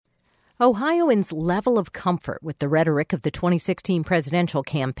Ohioans' level of comfort with the rhetoric of the 2016 presidential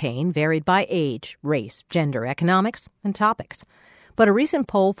campaign varied by age, race, gender, economics, and topics. But a recent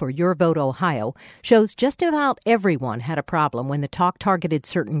poll for Your Vote Ohio shows just about everyone had a problem when the talk targeted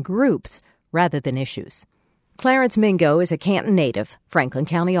certain groups rather than issues. Clarence Mingo is a Canton native, Franklin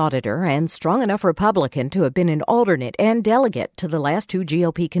County auditor, and strong enough Republican to have been an alternate and delegate to the last two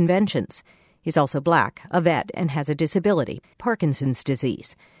GOP conventions. He's also black, a vet, and has a disability, Parkinson's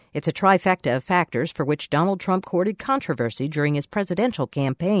disease. It's a trifecta of factors for which Donald Trump courted controversy during his presidential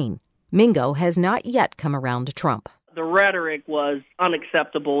campaign. Mingo has not yet come around to Trump. The rhetoric was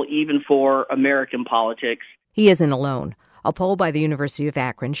unacceptable even for American politics. He isn't alone. A poll by the University of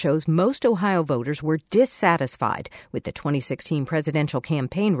Akron shows most Ohio voters were dissatisfied with the 2016 presidential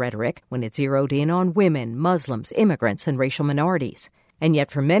campaign rhetoric when it zeroed in on women, Muslims, immigrants, and racial minorities. And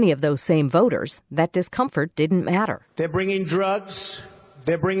yet for many of those same voters, that discomfort didn't matter. They're bringing drugs.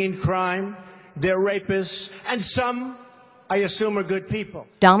 They're bringing crime, they're rapists, and some, I assume, are good people.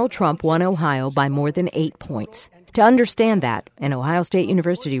 Donald Trump won Ohio by more than 8 points. To understand that, an Ohio State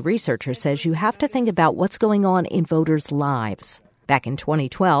University researcher says you have to think about what's going on in voters' lives. Back in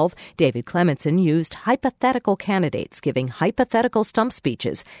 2012, David Clemenson used hypothetical candidates giving hypothetical stump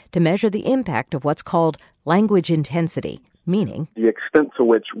speeches to measure the impact of what's called language intensity, meaning the extent to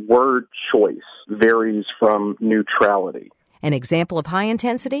which word choice varies from neutrality. An example of high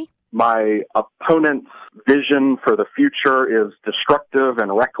intensity? My opponent's vision for the future is destructive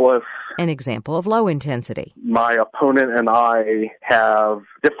and reckless. An example of low intensity. My opponent and I have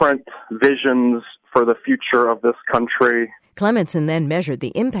different visions for the future of this country. Clemenson then measured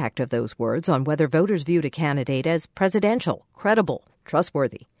the impact of those words on whether voters viewed a candidate as presidential, credible,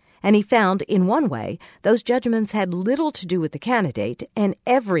 trustworthy. And he found, in one way, those judgments had little to do with the candidate and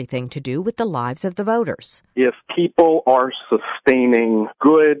everything to do with the lives of the voters. If people are sustaining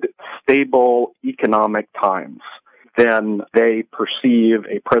good, stable economic times, then they perceive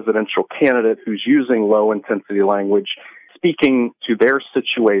a presidential candidate who's using low-intensity language, speaking to their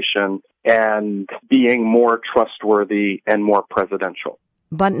situation and being more trustworthy and more presidential.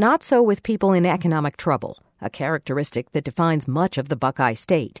 But not so with people in economic trouble, a characteristic that defines much of the Buckeye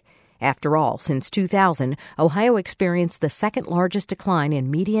State. After all, since 2000, Ohio experienced the second largest decline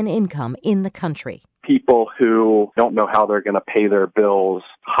in median income in the country. People who don't know how they're going to pay their bills,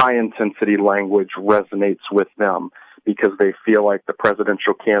 high-intensity language resonates with them because they feel like the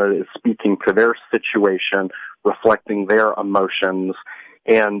presidential candidate is speaking to their situation, reflecting their emotions,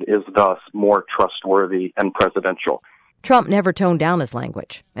 and is thus more trustworthy and presidential. Trump never toned down his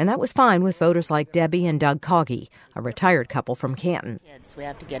language, and that was fine with voters like Debbie and Doug Coggy, a retired couple from Canton. We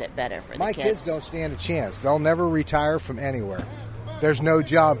have to get it better for the My kids. kids don't stand a chance. They'll never retire from anywhere. There's no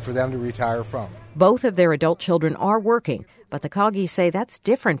job for them to retire from. Both of their adult children are working, but the Coggys say that's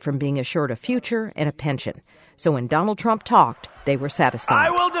different from being assured a future and a pension. So when Donald Trump talked, they were satisfied.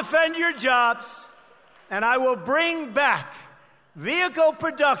 I will defend your jobs, and I will bring back vehicle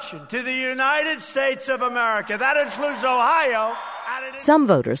production to the United States of America. That includes Ohio. Some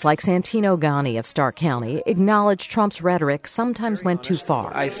voters, like Santino Ghani of Stark County, acknowledge Trump's rhetoric sometimes went too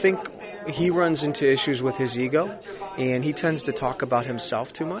far. I think he runs into issues with his ego, and he tends to talk about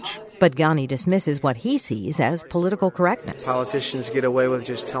himself too much. But Ghani dismisses what he sees as political correctness. Politicians get away with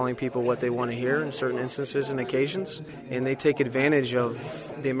just telling people what they want to hear in certain instances and occasions, and they take advantage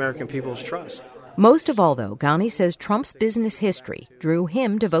of the American people's trust. Most of all, though, Ghani says Trump's business history drew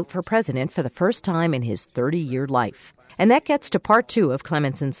him to vote for president for the first time in his 30-year life. And that gets to part two of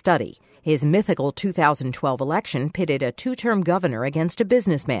Clemenson's study. His mythical 2012 election pitted a two-term governor against a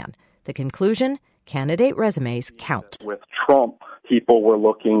businessman. The conclusion? Candidate resumes count. With Trump, people were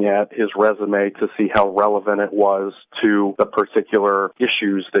looking at his resume to see how relevant it was to the particular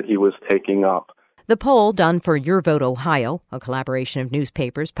issues that he was taking up. The poll done for Your Vote Ohio, a collaboration of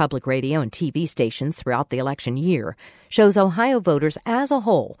newspapers, public radio, and TV stations throughout the election year, shows Ohio voters as a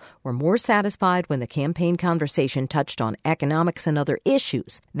whole were more satisfied when the campaign conversation touched on economics and other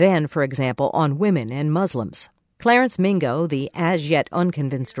issues than, for example, on women and Muslims. Clarence Mingo, the as-yet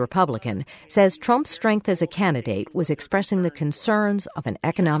unconvinced Republican, says Trump's strength as a candidate was expressing the concerns of an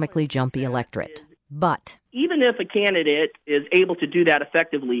economically jumpy electorate. But even if a candidate is able to do that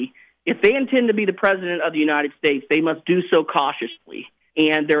effectively, if they intend to be the president of the United States, they must do so cautiously.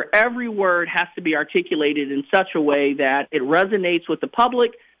 And their every word has to be articulated in such a way that it resonates with the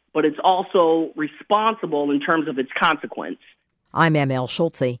public, but it's also responsible in terms of its consequence. I'm M.L.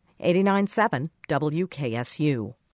 Schultze, 89.7 WKSU.